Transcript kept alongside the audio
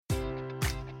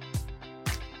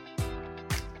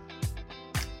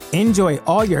Enjoy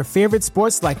all your favorite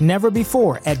sports like never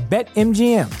before at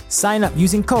BetMGM. Sign up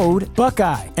using code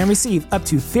Buckeye and receive up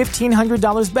to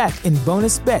 $1,500 back in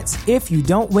bonus bets if you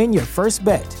don't win your first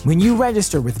bet. When you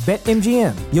register with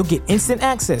BetMGM, you'll get instant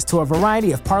access to a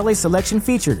variety of parlay selection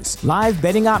features, live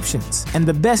betting options, and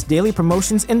the best daily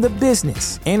promotions in the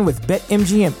business. And with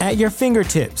BetMGM at your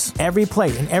fingertips, every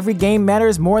play and every game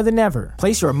matters more than ever.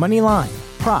 Place your money line,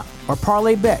 prop, or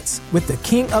parlay bets with the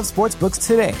king of sportsbooks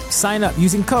today. Sign up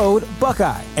using code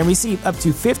Buckeye and receive up to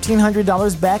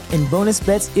 $1,500 back in bonus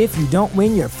bets if you don't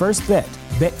win your first bet.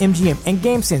 BetMGM and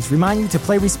GameSense remind you to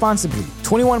play responsibly.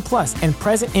 21 plus and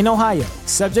present in Ohio,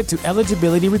 subject to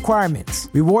eligibility requirements.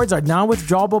 Rewards are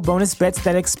non-withdrawable bonus bets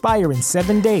that expire in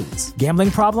 7 days. Gambling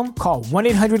problem? Call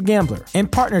 1-800-GAMBLER. In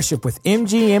partnership with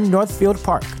MGM Northfield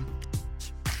Park.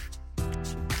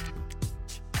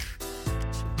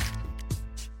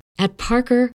 At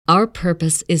Parker, our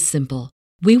purpose is simple.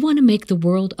 We want to make the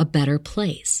world a better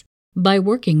place by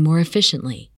working more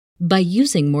efficiently, by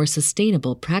using more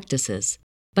sustainable practices,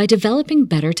 by developing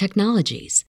better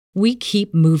technologies. We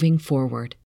keep moving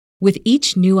forward. With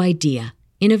each new idea,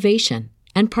 innovation,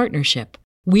 and partnership,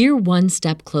 we're one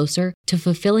step closer to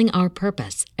fulfilling our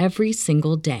purpose every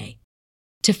single day.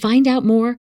 To find out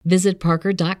more, visit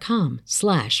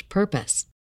parker.com/purpose.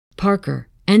 Parker,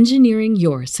 engineering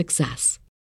your success.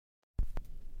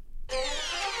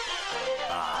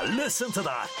 Listen to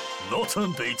that.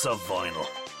 Nothing beats a vinyl.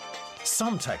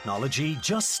 Some technology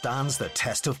just stands the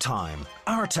test of time.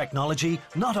 Our technology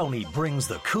not only brings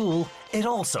the cool, it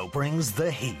also brings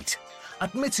the heat.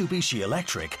 At Mitsubishi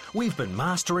Electric, we've been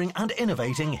mastering and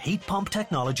innovating heat pump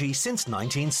technology since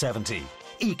 1970.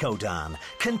 EcoDan,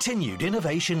 continued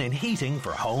innovation in heating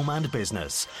for home and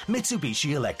business.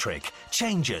 Mitsubishi Electric,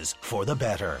 changes for the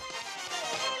better.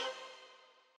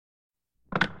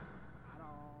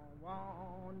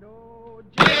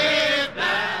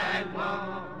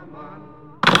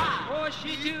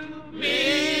 She to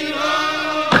me,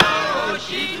 oh,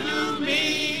 she to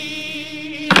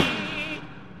me.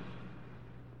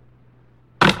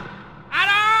 I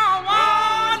don't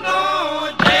want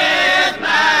no jet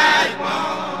black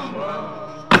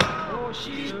woman. Oh,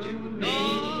 she to me,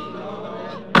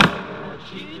 oh,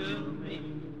 she to me.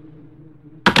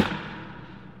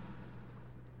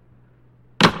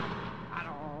 I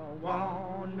don't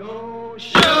want no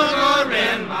sugar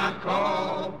in my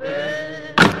coffee.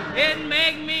 It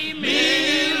make me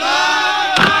mean,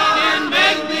 Lord, it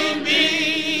make me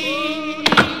mean.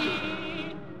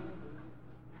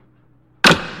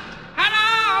 I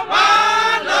don't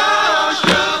want no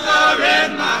sugar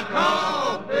in my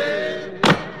coffee.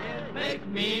 It make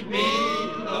me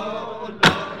mean, Lord,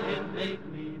 it make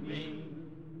me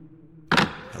mean.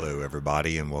 Hello,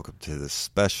 everybody, and welcome to this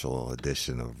special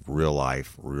edition of Real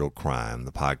Life, Real Crime,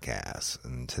 the podcast.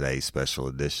 And today's special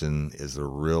edition is the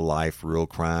Real Life, Real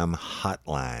Crime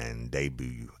Hotline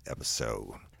debut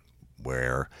episode,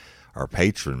 where our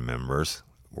patron members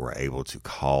were able to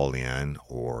call in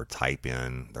or type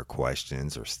in their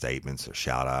questions or statements or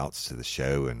shout outs to the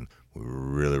show, and we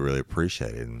really, really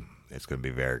appreciate it, and it's going to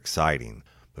be very exciting.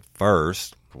 But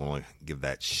first, I want to give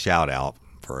that shout out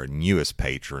for our newest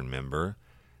patron member,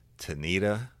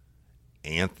 Tanita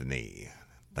Anthony.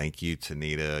 Thank you,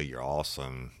 Tanita. You're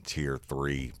awesome. Tier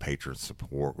 3 patron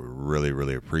support. We really,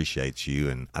 really appreciate you.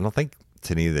 And I don't think,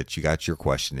 Tanita, that you got your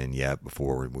question in yet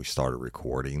before we started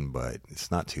recording, but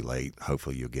it's not too late.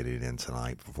 Hopefully you'll get it in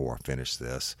tonight before I finish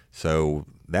this. So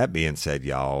that being said,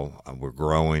 y'all, we're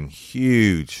growing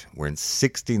huge. We're in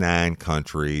 69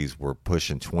 countries. We're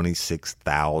pushing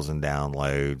 26,000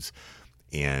 downloads.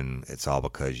 And it's all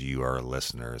because you are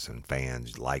listeners and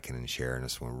fans liking and sharing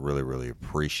this. We really, really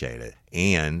appreciate it.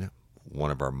 And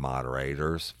one of our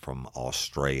moderators from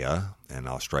Australia, and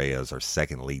Australia is our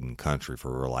second leading country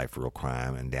for Real Life, Real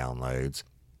Crime and downloads,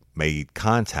 made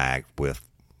contact with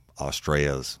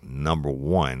Australia's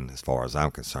 #1, as far as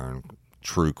I'm concerned,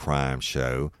 true crime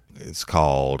show. It's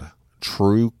called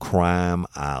True Crime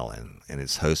Island, and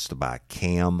it's hosted by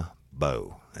Cam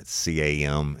Bo. That's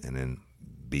C-A-M and then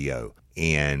B-O.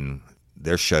 And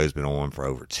their show's been on for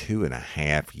over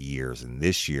 2.5 years. And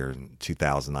this year, in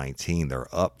 2019, they're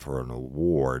up for an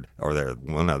award, or they're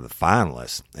one of the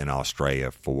finalists in Australia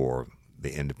for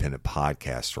the Independent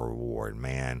Podcaster Award.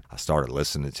 Man, I started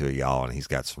listening to y'all, and he's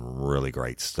got some really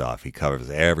great stuff. He covers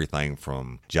everything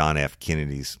from John F.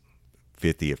 Kennedy's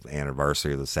 50th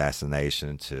anniversary of the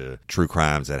assassination to true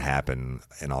crimes that happened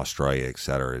in Australia,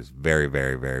 etc. It's very,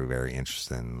 very, very, very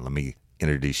interesting. Let me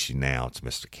introduce you now to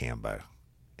Mr. Cambo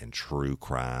in True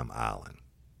Crime Island.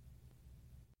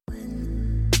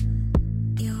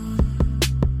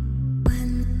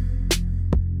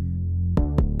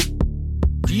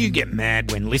 you get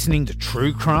mad when listening to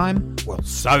true crime? Well,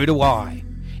 so do I.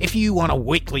 If you want a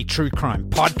weekly true crime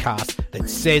podcast that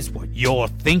says what you're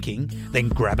thinking, then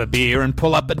grab a beer and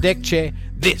pull up a deck chair.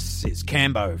 This is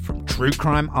Cambo from True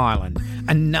Crime Island,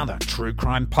 another true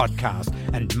crime podcast,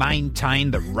 and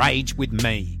maintain the rage with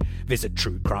me. Visit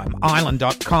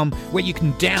truecrimeisland.com where you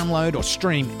can download or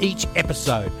stream each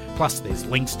episode. Plus there's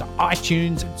links to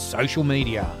iTunes and social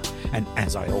media. And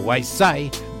as I always say,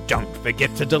 don't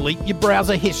forget to delete your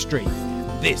browser history.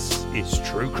 This is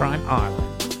True Crime Island.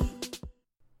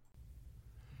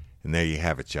 And there you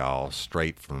have it, y'all,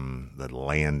 straight from the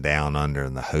land down under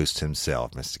and the host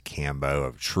himself, Mr. Cambo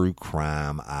of True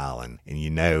Crime Island. And you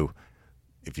know,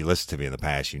 if you listen to me in the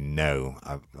past, you know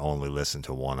I've only listened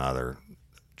to one other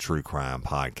true crime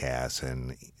podcast,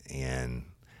 and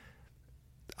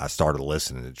I started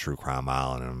listening to True Crime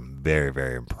Island, and I'm very,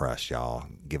 very impressed, y'all.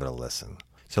 Give it a listen.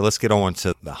 So let's get on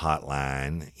to the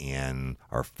hotline and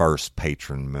our first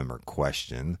patron member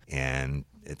question, and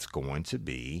it's going to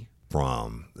be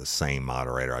from the same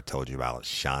moderator I told you about,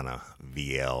 Shauna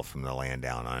VL from the land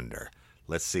down under.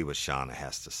 Let's see what Shauna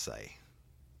has to say.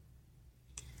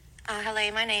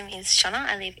 Hello, my name is Shauna.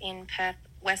 I live in Perth,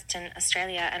 Western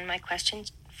Australia, and my question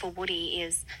for Woody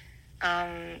is,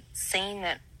 seeing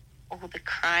that all the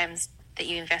crimes that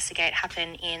you investigate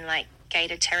happen in like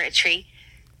gator territory,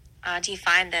 do you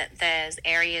find that there's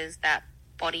areas that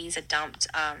bodies are dumped,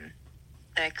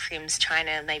 the Crim's trying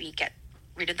to maybe get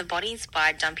rid of the bodies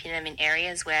by dumping them in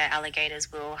areas where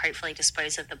alligators will hopefully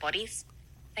dispose of the bodies?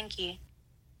 Thank you.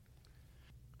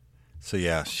 So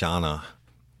yeah, Shauna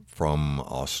from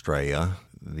Australia,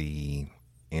 the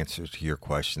answer to your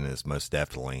question is most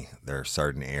definitely there are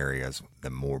certain areas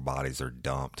that more bodies are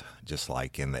dumped, just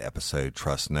like in the episode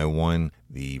Trust No One.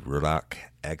 The Rudock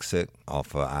exit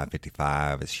off of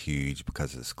I-55 is huge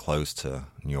because it's close to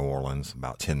New Orleans,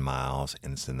 about 10 miles,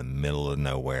 and it's in the middle of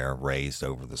nowhere, raised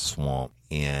over the swamp.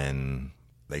 And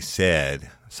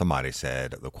somebody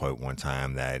said, the quote one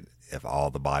time, that if all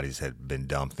the bodies had been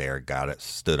dumped there,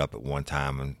 stood up at one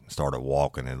time and started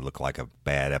walking, it looked like a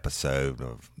bad episode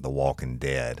of The Walking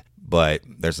Dead. But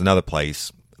there's another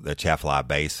place, the Chaffalay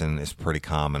Basin is pretty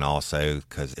common also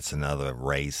because it's another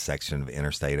raised section of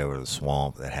interstate over the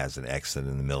swamp that has an exit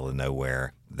in the middle of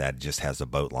nowhere that just has a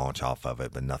boat launch off of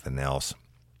it, but nothing else.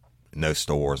 No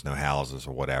stores, no houses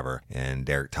or whatever. And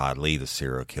Derek Todd Lee, the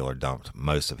serial killer, dumped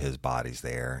most of his bodies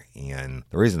there. And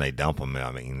the reason they dump them, I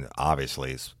mean,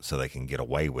 obviously is so they can get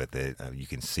away with it. You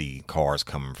can see cars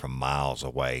coming from miles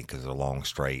away because they're long,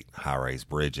 straight, high-raised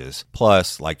bridges.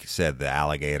 Plus, like you said, the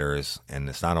alligators, and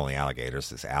it's not only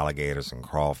alligators, it's alligators and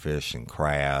crawfish and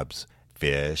crabs,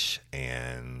 fish,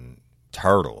 and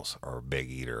turtles are a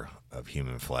big eater of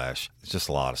human flesh. It's just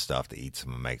a lot of stuff that eats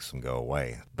them and makes them go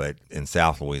away. But in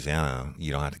South Louisiana,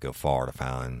 you don't have to go far to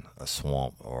find a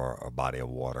swamp or a body of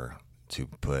water to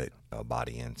put a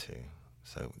body into.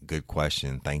 So good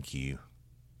question. Thank you.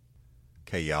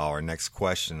 Okay, y'all, our next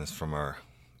question is from our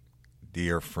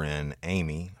dear friend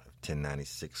Amy of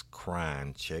 1096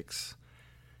 Crime Chicks.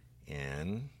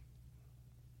 And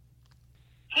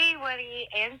hey, Woody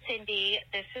and Cindy,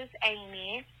 this is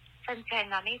Amy from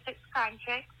 1096 Crime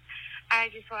Chicks. I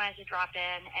just wanted to drop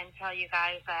in and tell you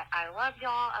guys that I love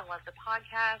y'all. I love the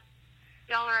podcast.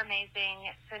 Y'all are amazing.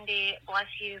 Cindy,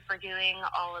 bless you for doing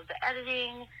all of the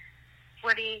editing.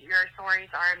 Woody, your stories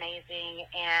are amazing,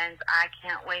 and I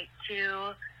can't wait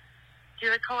to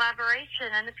do a collaboration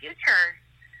in the future.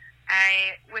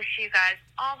 I wish you guys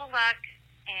all the luck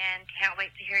and can't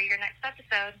wait to hear your next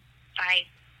episode. Bye.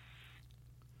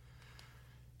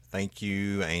 Thank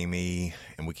you, Amy,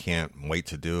 and we can't wait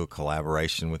to do a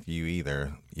collaboration with you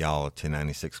either. Y'all,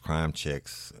 1096 Crime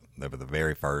Chicks, they were the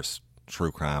very first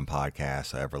true crime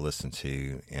podcast I ever listened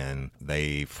to, and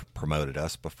they've promoted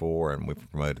us before, and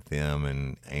we've promoted them,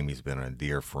 and Amy's been a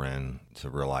dear friend to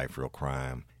Real Life, Real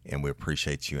Crime, and we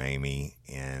appreciate you, Amy,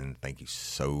 and thank you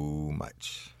so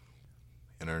much.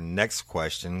 And our next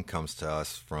question comes to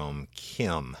us from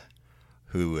Kim,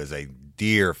 who is a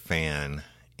dear fan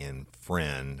and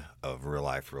friend of Real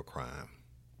Life, Real Crime.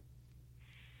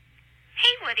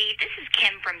 Hey, Woody, this is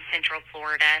Kim from Central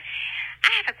Florida. I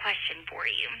have a question for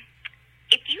you.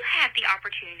 If you had the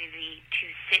opportunity to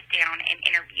sit down and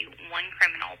interview one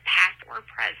criminal, past or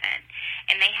present,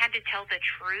 and they had to tell the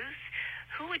truth,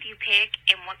 who would you pick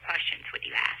and what questions would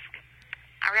you ask?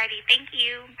 Alrighty, thank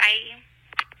you. Bye.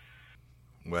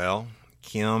 Well,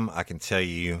 Kim, I can tell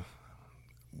you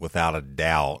without a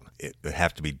doubt, it would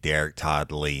have to be Derek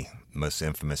Todd Lee, most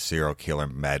infamous serial killer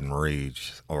in Baton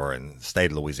Rouge or in the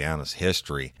state of Louisiana's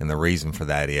history. And the reason for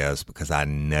that is because I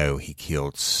know he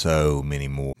killed so many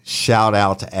more. Shout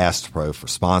out to Astepro for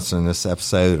sponsoring this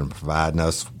episode and providing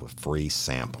us with free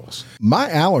samples. My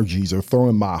allergies are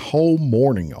throwing my whole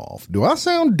morning off. Do I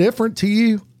sound different to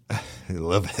you? A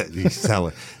little bit. You sound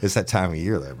like it's that time of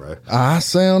year there, bro. I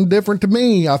sound different to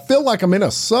me. I feel like I'm in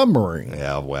a submarine.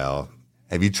 Yeah, well,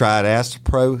 have you tried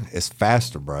Astepro? It's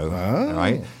faster, bro. Oh.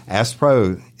 Right?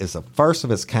 Astepro is the first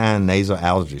of its kind nasal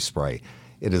allergy spray.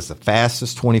 It is the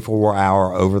fastest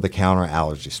 24-hour over-the-counter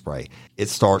allergy spray. It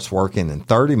starts working in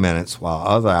 30 minutes while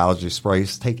other allergy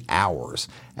sprays take hours.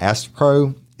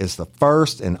 Astepro is the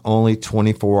first and only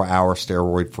 24-hour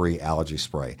steroid-free allergy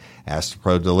spray.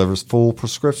 Astepro delivers full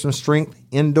prescription strength,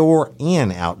 indoor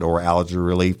and outdoor allergy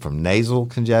relief from nasal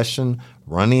congestion,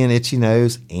 runny and itchy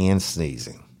nose, and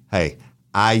sneezing. Hey,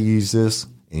 I use this,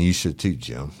 and you should too,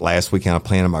 Jim. Last weekend I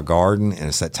planted my garden, and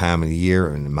it's that time of the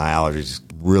year, and my allergies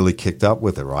really kicked up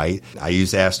with it, right? I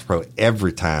use Astepro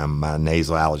every time my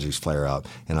nasal allergies flare up,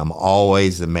 and I'm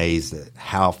always amazed at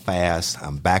how fast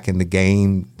I'm back in the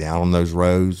game, down on those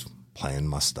roads, playing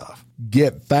my stuff.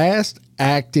 Get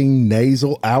fast-acting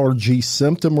nasal allergy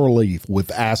symptom relief with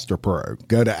Astepro.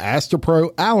 Go to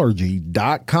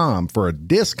AsteproAllergy.com for a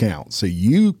discount so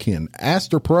you can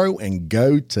Astepro and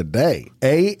go today.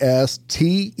 ASTEPRO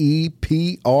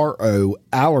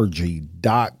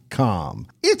allergy.com.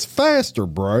 It's faster,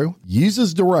 bro. Use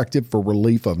as directed for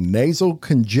relief of nasal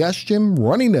congestion,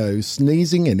 runny nose,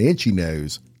 sneezing, and itchy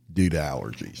nose due to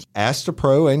allergies.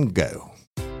 Astepro and go.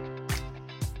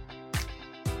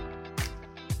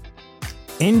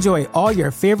 Enjoy all your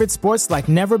favorite sports like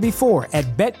never before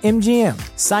at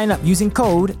BetMGM. Sign up using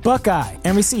code Buckeye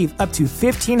and receive up to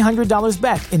 $1,500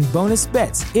 back in bonus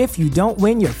bets if you don't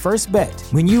win your first bet.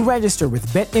 When you register with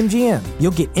BetMGM,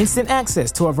 you'll get instant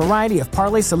access to a variety of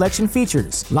parlay selection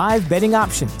features, live betting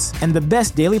options, and the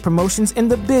best daily promotions in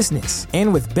the business.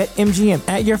 And with BetMGM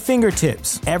at your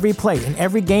fingertips, every play and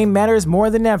every game matters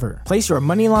more than ever. Place your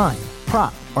money line,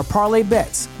 prop, or parlay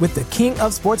bets with the king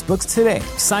of sportsbooks today.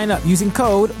 Sign up using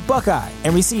code Buckeye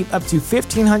and receive up to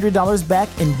 $1,500 back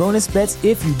in bonus bets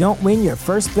if you don't win your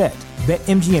first bet.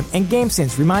 BetMGM and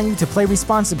GameSense remind you to play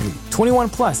responsibly. 21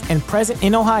 plus and present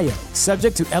in Ohio,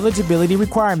 subject to eligibility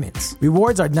requirements.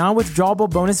 Rewards are non-withdrawable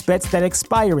bonus bets that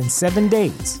expire in 7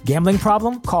 days. Gambling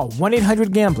problem? Call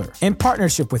 1-800-GAMBLER. In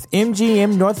partnership with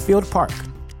MGM Northfield Park.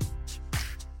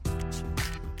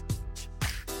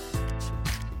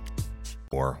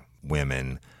 Or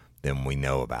women than we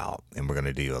know about. And we're going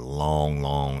to do a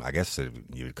long, I guess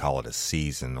you would call it a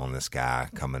season on this guy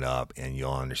coming up, and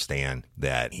you'll understand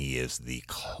that he is the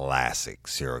classic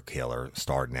serial killer,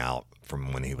 starting out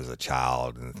from when he was a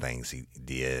child and the things he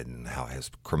did and how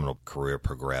his criminal career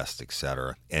progressed,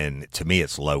 etc. And to me,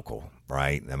 it's local,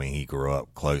 right? I mean, he grew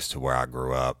up close to where I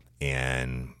grew up,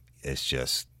 and it's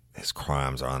just his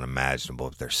crimes are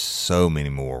unimaginable. There's so many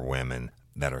more women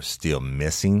that are still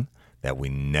missing that we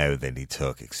know that he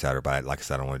took, etc. But like I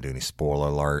said, I don't want to do any spoiler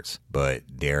alerts, but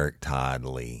Derek Todd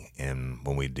Lee, and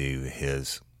when we do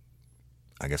his,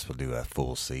 I guess we'll do a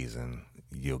full season,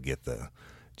 you'll get the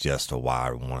gist of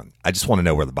why I just want to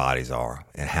know where the bodies are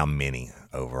and how many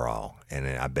overall. And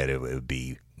I bet it would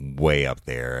be way up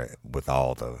there with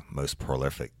all the most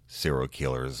prolific serial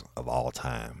killers of all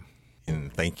time.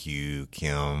 And thank you,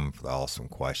 Kim, for the awesome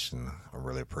question. I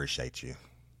really appreciate you.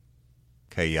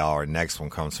 Okay, y'all, our next one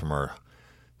comes from our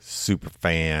super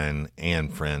fan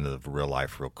and friend of Real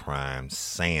Life, Real Crime,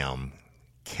 Sam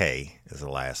K is the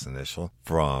last initial,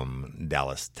 from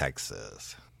Dallas,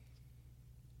 Texas.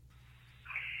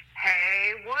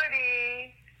 Hey,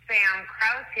 Woody. Sam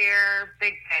Krause here,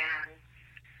 big fan.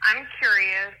 I'm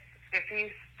curious if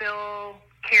you still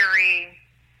carry,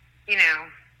 a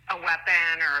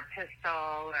weapon or a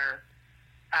pistol or,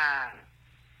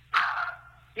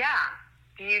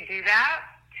 do you do that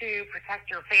to protect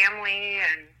your family?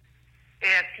 And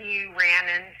if you ran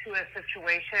into a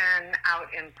situation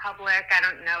out in public, I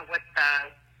don't know what the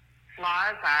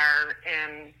laws are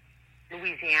in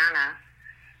Louisiana,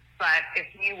 but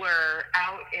if you were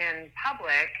out in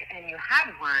public and you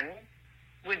had one,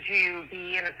 would you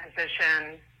be in a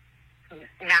position,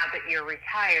 now that you're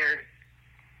retired,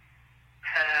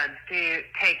 to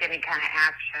take any kind of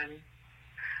action?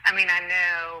 I mean, I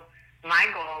know my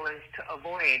goal is to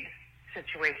avoid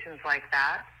situations like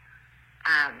that.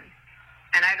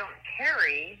 And I don't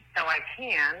carry, though I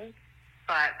can,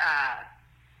 but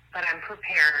I'm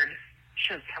prepared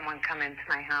should someone come into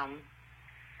my home.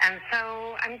 And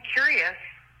so I'm curious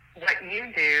what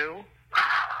you do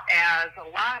as a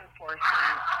law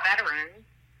enforcement veteran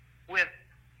with,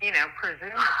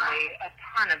 presumably a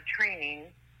ton of training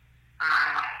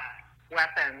on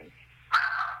weapons.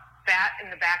 That in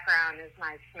the background is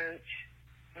my smooch,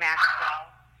 Maxwell.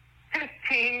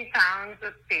 15 pounds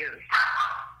of fierce.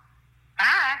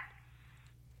 Bye.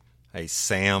 Hey,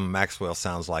 Sam, Maxwell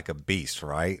sounds like a beast,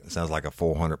 right? It sounds like a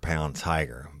 400-pound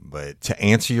tiger. But to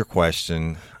answer your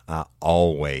question, I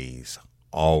always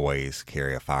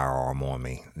carry a firearm on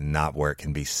me. Not where it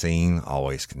can be seen,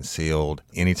 always concealed.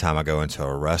 Anytime I go into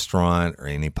a restaurant or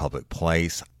any public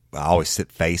place, I always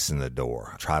sit facing the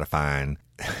door. I try to find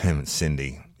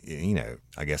Cindy,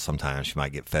 I guess sometimes she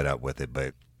might get fed up with it,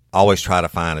 but I always try to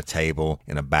find a table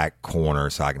in a back corner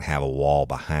so I can have a wall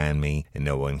behind me and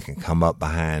no one can come up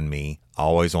behind me.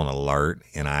 Always on alert,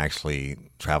 and I actually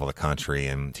travel the country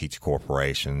and teach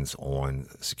corporations on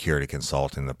security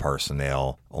consulting the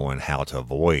personnel on how to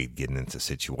avoid getting into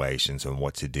situations and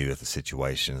what to do if the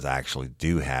situations actually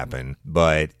do happen.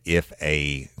 But if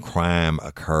a crime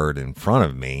occurred in front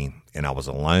of me and I was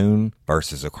alone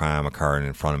versus a crime occurring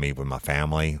in front of me when my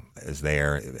family is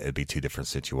there, it'd be two different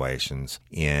situations.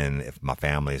 And if my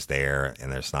family is there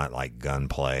and there's not like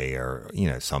gunplay or,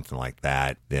 something like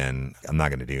that, then I'm not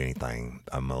going to do anything.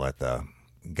 I'm going to let the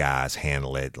guys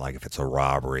handle it. Like if it's a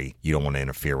robbery, you don't want to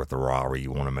interfere with the robbery.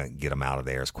 You want to get them out of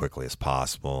there as quickly as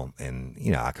possible. And,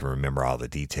 I can remember all the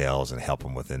details and help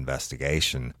them with the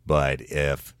investigation. But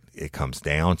if it comes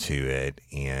down to it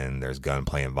and there's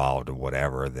gunplay involved or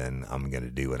whatever, then I'm going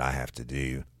to do what I have to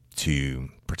do to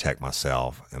protect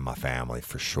myself and my family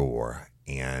for sure.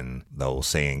 And the old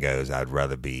saying goes, I'd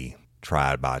rather be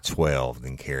tried by 12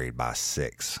 than carried by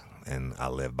 6. And I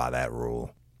live by that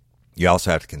rule. You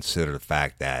also have to consider the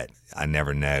fact that I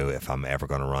never know if I'm ever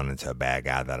going to run into a bad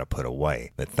guy that I put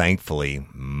away. But thankfully,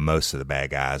 most of the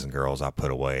bad guys and girls I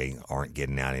put away aren't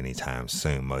getting out anytime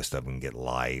soon. Most of them get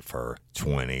life or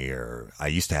 20, or I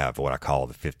used to have what I call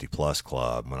the 50-plus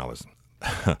club when I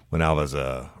was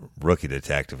a rookie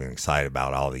detective and excited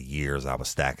about all the years I was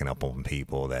stacking up on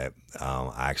people that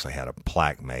I actually had a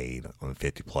plaque made on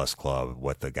the 50-plus club,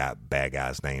 what the bad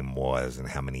guy's name was and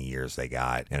how many years they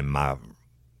got. And my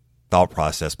thought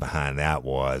process behind that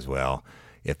was, well,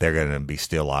 if they're going to be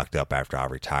still locked up after I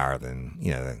retire, then,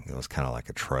 it was kind of like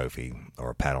a trophy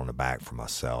or a pat on the back for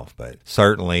myself. But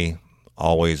certainly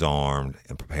always armed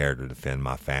and prepared to defend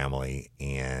my family.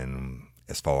 And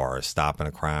as far as stopping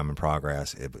a crime in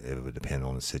progress, it would depend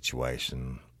on the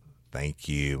situation. Thank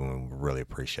you, and we really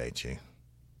appreciate you.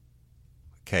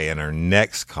 Okay, and our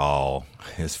next call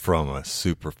is from a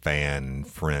super fan and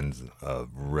friend of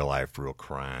Real Life, Real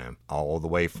Crime, all the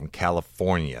way from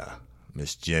California,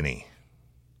 Miss Jenny.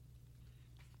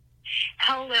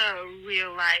 Hello,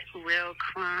 Real Life, Real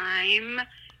Crime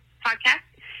podcast.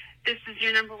 This is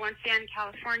your number one fan,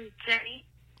 California, Jenny.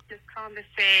 Just calling to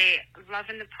say,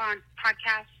 loving the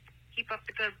podcast, keep up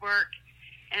the good work,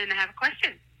 and I have a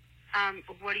question.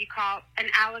 What do you call an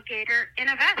alligator in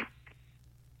a vest?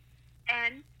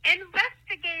 An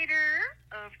investigator,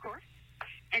 of course.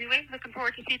 Anyway, looking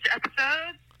forward to future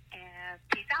episodes, and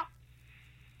peace out.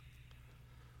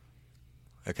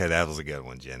 Okay, that was a good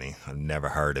one, Jenny. I've never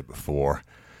heard it before.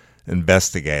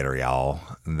 Investigator, y'all.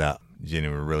 Jenny,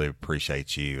 we really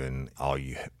appreciate you and all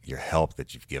your help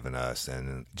that you've given us.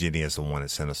 And Jenny is the one that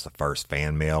sent us the first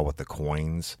fan mail with the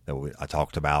coins that I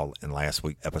talked about in last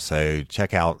week's episode.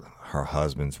 Check out her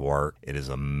husband's work. It is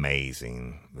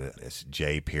amazing. It's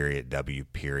J.W.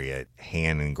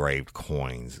 hand-engraved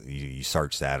coins. You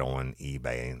search that on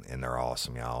eBay, and they're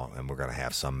awesome, y'all. And we're going to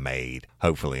have some made,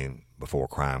 hopefully, before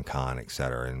CrimeCon,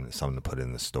 etc., and something to put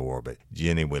in the store. But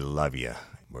Jenny, we love you.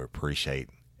 We appreciate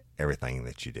everything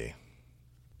that you do.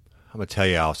 I'm going to tell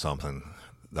y'all something.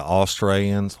 The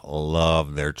Australians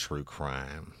love their true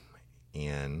crime.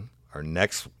 And our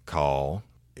next call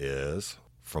is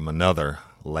from another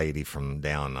lady from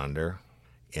down under.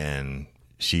 And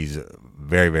she's a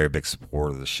very, very big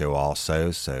supporter of the show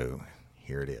also. So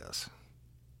here it is.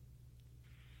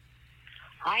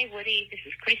 Hi, Woody. This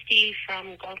is Christy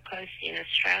from Gold Coast in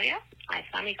Australia. I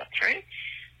finally got through.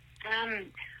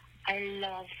 I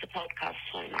love the podcast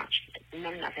so much.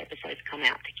 Not enough episodes come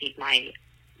out to keep my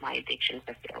addiction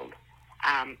fulfilled.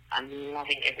 I'm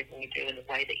loving everything you do and the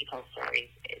way that you tell stories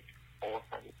is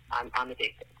awesome. I'm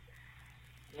addicted.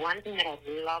 One thing that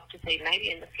I'd love to see maybe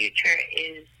in the future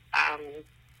is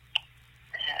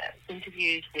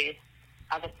interviews with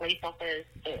other police officers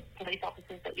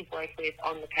that you've worked with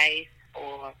on the case,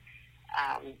 or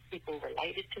people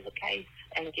related to the case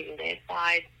and giving their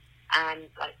side.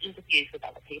 Like interviews with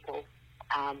other people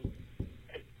that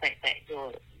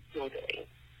you're doing.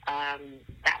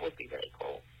 That would be really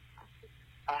cool.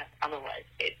 but otherwise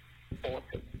it's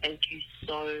awesome. Thank you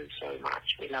so, so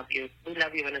much. We love you. We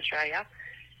love you in Australia.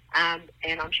 And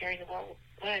I'm sharing the word.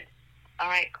 All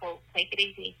right, cool. Take it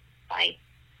easy. Bye.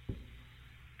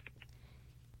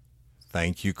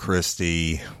 Thank you,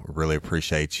 Christy. We really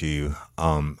appreciate you.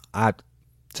 I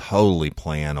totally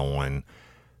plan on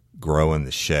growing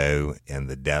the show and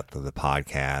the depth of the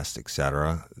podcast,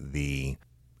 etc.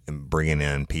 And bringing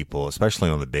in people, especially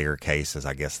on the bigger cases.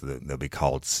 I guess they'll be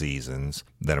called seasons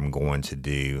that I'm going to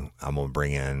do. I'm going to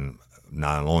bring in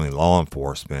not only law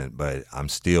enforcement, but I'm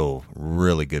still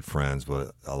really good friends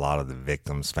with a lot of the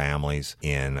victims' families,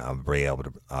 and I'll be able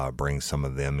to bring some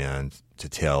of them in to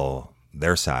tell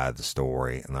their side of the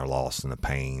story and their loss and the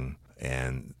pain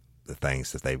and the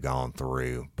things that they've gone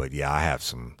through. But yeah, I have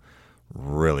some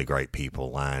really great people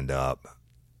lined up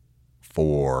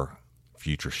for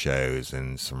future shows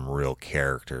and some real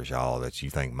characters, y'all, that you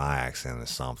think my accent is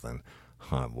something.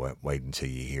 Wait until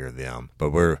you hear them.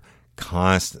 But we're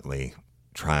constantly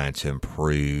trying to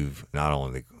improve not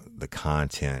only the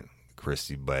content,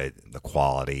 Christy, but the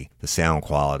quality, the sound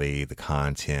quality, the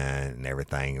content, and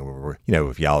everything. And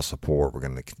with y'all's support, we're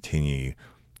going to continue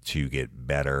to get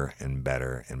better and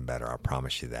better and better. I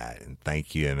promise you that. And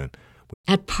thank you. And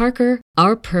At Parker,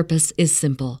 our purpose is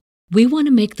simple. We want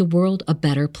to make the world a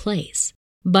better place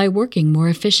by working more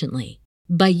efficiently,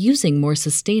 by using more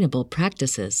sustainable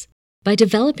practices, by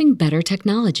developing better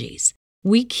technologies.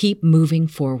 We keep moving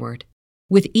forward.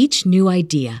 With each new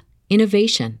idea,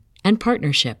 innovation, and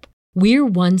partnership, we're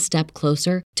one step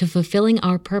closer to fulfilling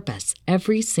our purpose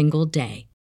every single day.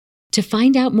 To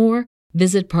find out more,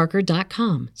 visit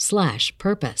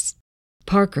parker.com/purpose.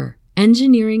 Parker,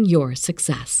 engineering your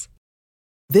success.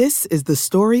 This is the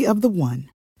story of the one.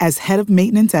 As head of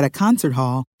maintenance at a concert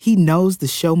hall, he knows the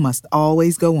show must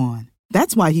always go on.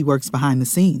 That's why he works behind the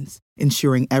scenes,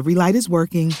 ensuring every light is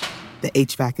working, the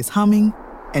HVAC is humming,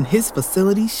 and his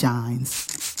facility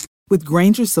shines. With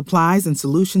Grainger's supplies and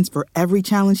solutions for every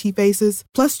challenge he faces,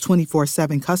 plus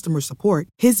 24/7 customer support,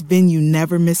 his venue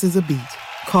never misses a beat.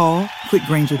 Call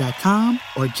quickgrainger.com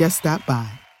or just stop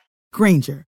by.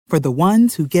 Grainger, for the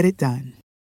ones who get it done.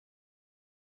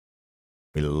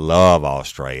 we love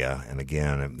Australia. And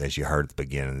again, as you heard at the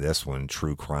beginning of this one,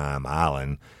 True Crime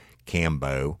Island,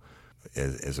 Cambo,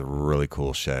 is a really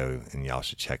cool show, and y'all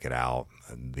should check it out.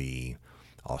 The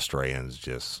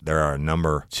Australians they're our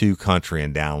number 2 country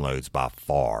in downloads by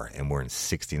far, and we're in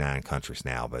 69 countries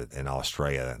now, but in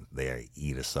Australia, they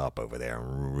eat us up over there,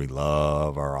 and we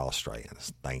love our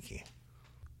Australians. Thank you.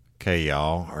 Okay,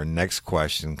 y'all, our next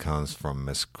question comes from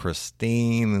Miss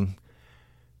Christine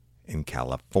in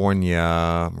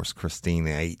California. Miss Christine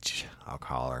H, I'll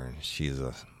call her, and she's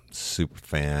a super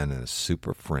fan and a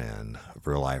super friend of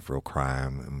Real Life, Real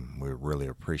Crime, and we really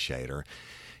appreciate her.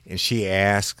 And she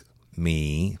asked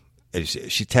me,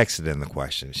 she texted in the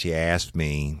question, she asked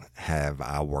me, have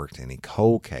I worked any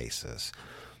cold cases?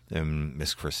 And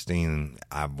Miss Christine,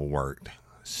 I've worked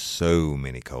so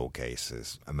many cold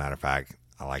cases. As a matter of fact,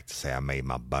 I like to say I made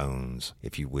my bones,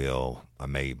 if you will. I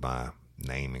made my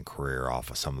name and career off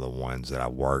of some of the ones that I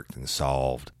worked and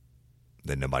solved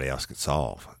that nobody else could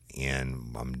solve.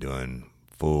 And I'm doing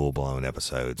full-blown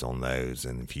episodes on those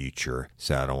in the future,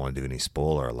 so I don't want to do any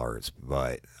spoiler alerts,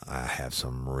 but I have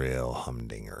some real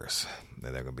humdingers.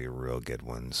 They're going to be real good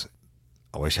ones.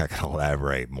 I wish I could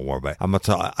elaborate more, but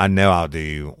I know I'll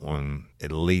do on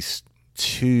at least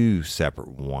 2 separate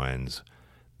ones.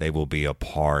 They will be a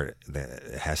part that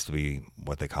has to be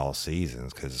what they call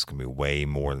seasons, because it's going to be way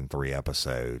more than 3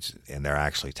 episodes, and they're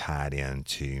actually tied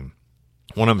into,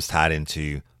 one of them is tied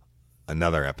into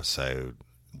another episode,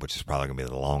 which is probably going to be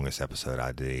the longest episode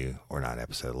I do, or not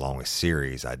episode, longest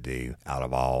series I do out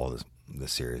of all the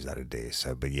series that I do.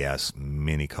 So, but yes,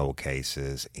 many cold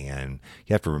cases. And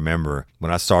you have to remember,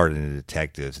 when I started in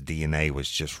detectives, DNA was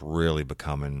just really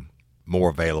becoming more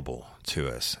available to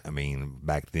us. I mean,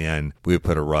 back then we would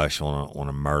put a rush on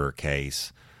a murder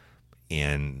case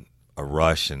in a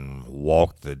rush and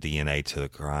walk the DNA to the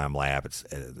crime lab at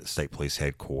the state police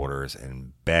headquarters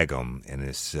and beg them, and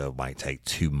it still might take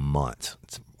 2 months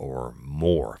or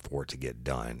more for it to get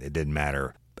done. It didn't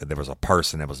matter. There was a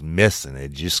person that was missing.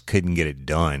 It just couldn't get it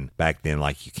done back then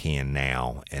like you can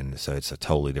now. And so it's a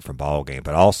totally different ballgame.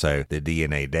 But also the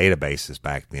DNA databases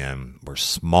back then were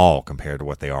small compared to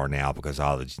what they are now, because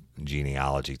all the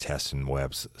genealogy testing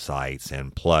websites,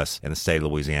 and plus in the state of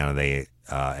Louisiana, they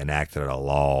enacted a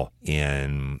law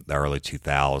in the early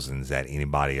 2000s that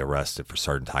anybody arrested for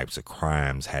certain types of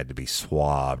crimes had to be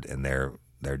swabbed, and their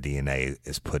DNA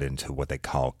is put into what they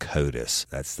call CODIS.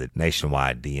 That's the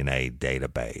nationwide DNA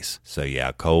database. So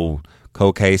yeah, cold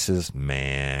cases,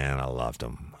 man, I loved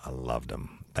them.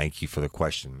 Thank you for the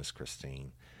question, Miss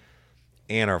Christine.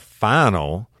 And our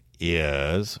final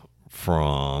is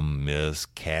from Miss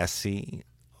Cassie.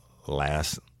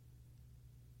 Last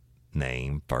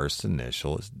name, first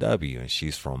initial is W, and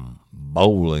she's from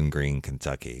Bowling Green,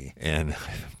 Kentucky. And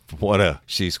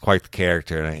she's quite the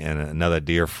character and another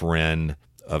dear friend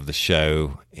of the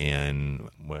show, and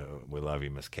we love you,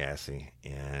 Miss Cassie.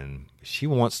 And she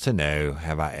wants to know,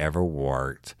 have I ever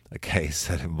worked a case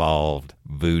that involved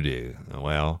voodoo?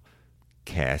 Well,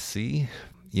 Cassie,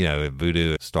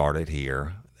 voodoo started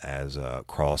here as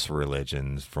cross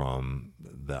religions from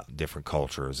the different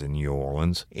cultures in New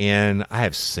Orleans. And I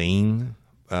have seen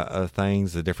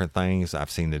the different things.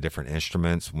 I've seen the different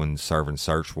instruments when serving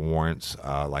search warrants,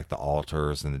 like the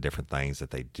altars and the different things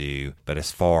that they do. But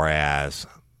as far as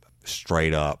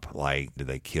straight up, like, did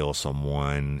they kill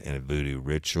someone in a voodoo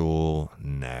ritual?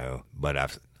 No. But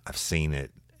I've seen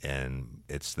it, and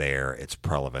it's there. It's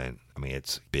prevalent. I mean,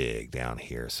 it's big down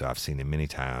here. So I've seen it many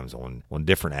times on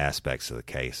different aspects of the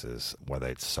cases, whether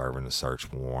it's serving a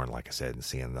search warrant, like I said, and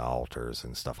seeing the altars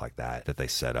and stuff like that they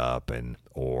set up,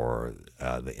 or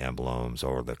the emblems,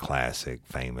 or the classic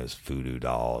famous voodoo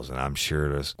dolls. And I'm sure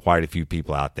there's quite a few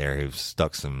people out there who've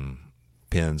stuck some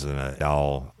pins in a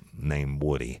doll named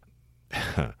Woody.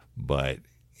 But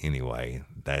anyway,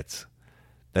 that's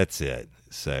it.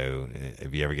 So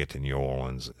if you ever get to New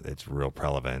Orleans, it's real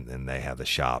prevalent, and they have the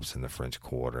shops in the French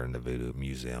Quarter and the Voodoo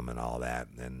Museum and all that.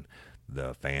 And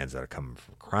the fans that are coming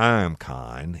from Crime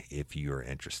Con, if you're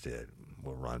interested,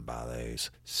 will run by those.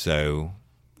 So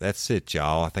that's it,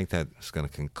 y'all. I think that's going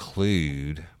to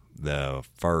conclude the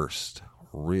first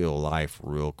Real Life,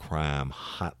 Real Crime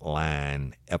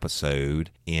Hotline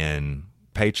episode. And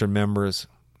patron members,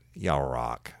 y'all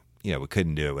rock. We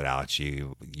couldn't do it without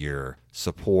you. Your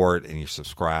support and your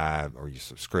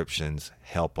subscriptions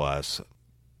help us,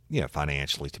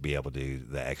 financially, to be able to do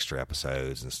the extra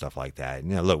episodes and stuff like that.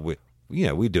 And, look,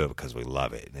 we do it because we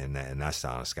love it, and that's the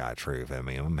honest God truth. I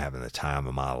mean, I'm having the time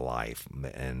of my life,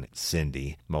 and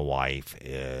Cindy, my wife,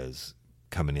 is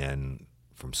coming in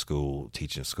from school,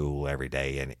 teaching school every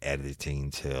day, and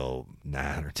editing till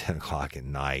 9 or 10 o'clock at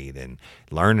night, and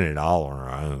learning it all on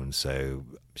her own. So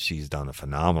she's done a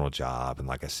phenomenal job. And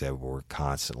like I said, we're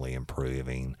constantly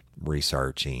improving,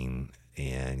 researching,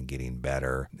 and getting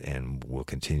better, and we'll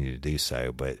continue to do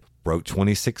so. But broke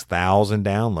 26,000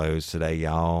 downloads today,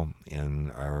 y'all.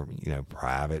 And our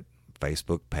private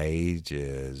Facebook page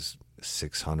is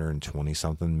 620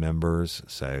 something members.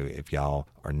 So if y'all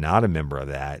are not a member of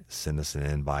that, send us an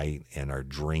invite, and our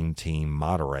dream team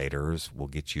moderators will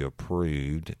get you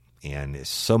approved. And it's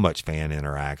so much fan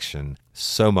interaction,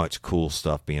 so much cool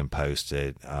stuff being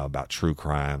posted about true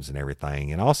crimes and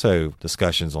everything, and also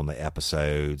discussions on the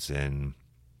episodes, and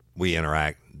we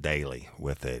interact daily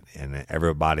with it. And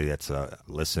everybody that's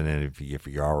listening, if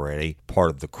you're already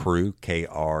part of the crew,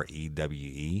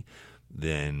 KREWE,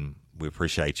 then we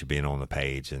appreciate you being on the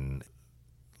page and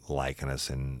liking us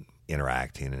and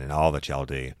interacting and all that y'all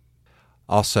do.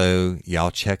 Also, y'all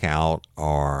check out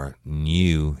our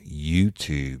new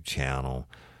YouTube channel,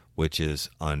 which is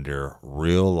under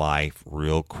Real Life,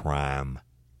 Real Crime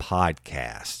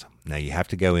Podcast. Now, you have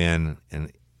to go in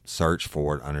and search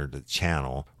for it under the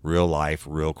channel Real Life,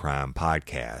 Real Crime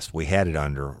Podcast. We had it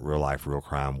under Real Life, Real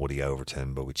Crime Woody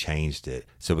Overton, but we changed it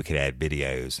so we could add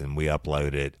videos, and we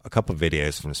uploaded a couple of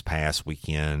videos from this past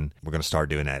weekend. We're going to start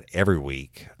doing that every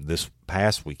week. This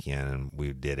past weekend,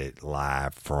 we did it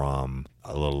live from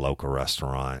a little local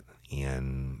restaurant,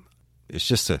 and it's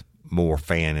just a more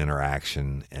fan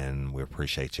interaction, and we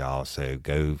appreciate y'all. So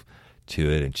go to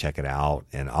it and check it out,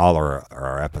 and all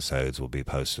our episodes will be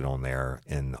posted on there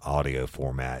in audio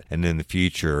format. And in the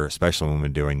future, especially when we're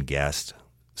doing guest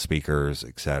speakers,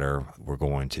 etc., we're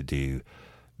going to do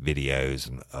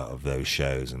videos of those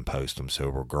shows and post them. So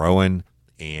we're growing,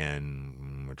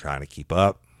 and we're trying to keep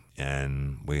up,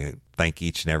 and we thank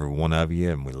each and every one of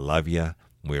you, and we love you.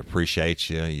 We appreciate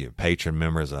you, your patron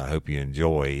members. I hope you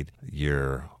enjoyed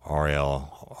your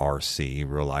RLRC,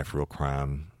 Real Life, Real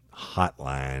Crime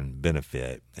hotline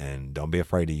benefit, and don't be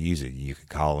afraid to use it. You can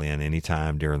call in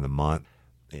anytime during the month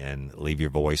and leave your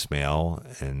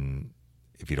voicemail, and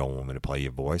if you don't want me to play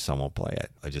your voice, I won't play it.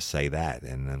 I just say that,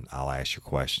 and then I'll ask your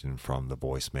question from the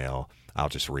voicemail. I'll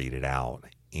just read it out.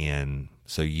 And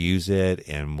so use it,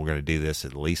 and we're going to do this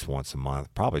at least once a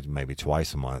month, probably maybe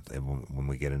twice a month when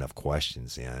we get enough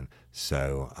questions in.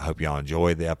 So I hope y'all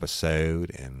enjoyed the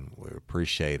episode, and we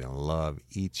appreciate and love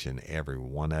each and every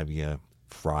one of you.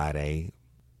 Friday,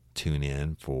 tune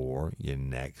in for your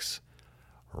next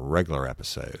regular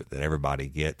episode that everybody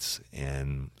gets.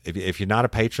 And if you're not a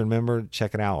patron member,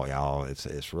 check it out, y'all.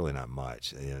 It's really not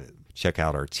much. Check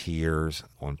out our tiers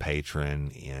on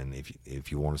Patreon, and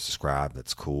if you want to subscribe,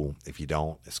 that's cool. If you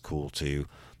don't, it's cool too.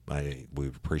 We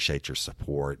appreciate your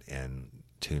support and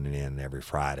tuning in every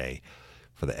Friday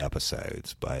for the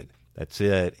episodes. But that's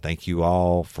it. Thank you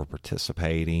all for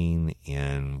participating,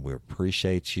 and we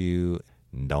appreciate you.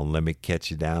 And don't let me catch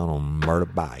you down on Murder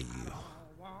Bayou.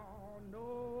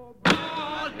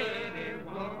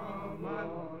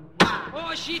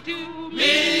 Oh, she do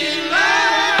me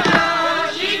love. Oh,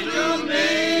 she do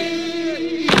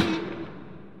me.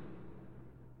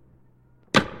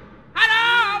 I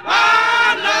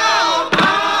know,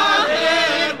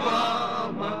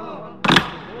 woman.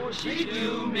 Oh, she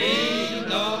do me,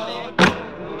 Lord.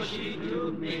 Oh, she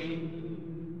do me.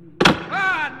 Oh,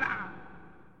 now.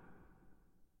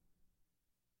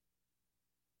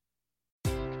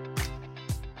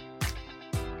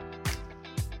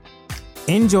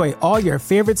 Enjoy all your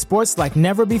favorite sports like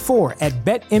never before at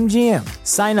BetMGM.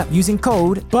 Sign up using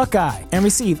code Buckeye and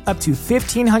receive up to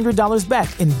 $1,500 back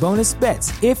in bonus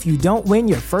bets if you don't win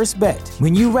your first bet.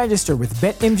 When you register with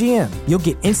BetMGM, you'll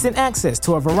get instant access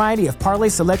to a variety of parlay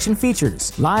selection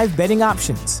features, live betting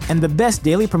options, and the best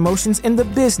daily promotions in the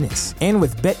business. And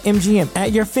with BetMGM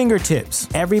at your fingertips,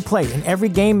 every play and every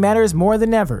game matters more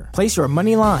than ever. Place your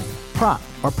money line, prop,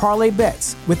 or parlay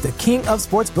bets with the king of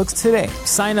sportsbooks today.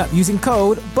 Sign up using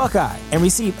code Buckeye and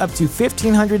receive up to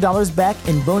 $1,500 back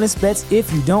in bonus bets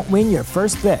if you don't win your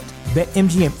first bet.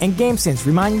 BetMGM and GameSense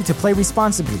remind you to play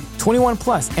responsibly. 21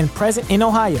 plus and present in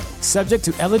Ohio, subject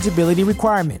to eligibility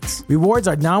requirements. Rewards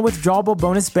are non-withdrawable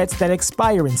bonus bets that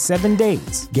expire in 7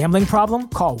 days. Gambling problem?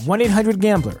 Call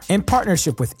 1-800-GAMBLER in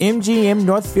partnership with MGM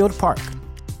Northfield Park.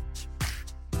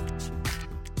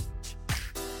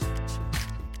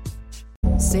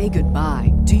 Say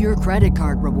goodbye to your credit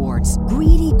card rewards.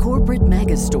 Greedy corporate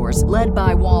mega stores, led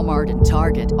by Walmart and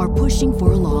Target, are pushing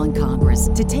for a law in Congress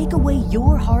to take away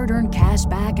your hard-earned cash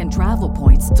back and travel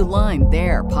points to line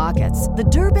their pockets. The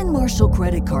Durbin-Marshall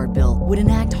credit card bill would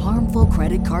enact harmful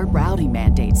credit card routing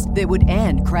mandates that would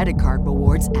end credit card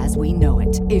rewards as we know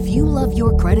it. If you love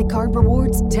your credit card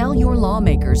rewards, tell your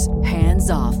lawmakers, hands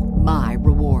off my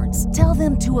rewards. Tell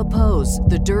them to oppose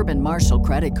the Durbin-Marshall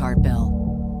credit card bill.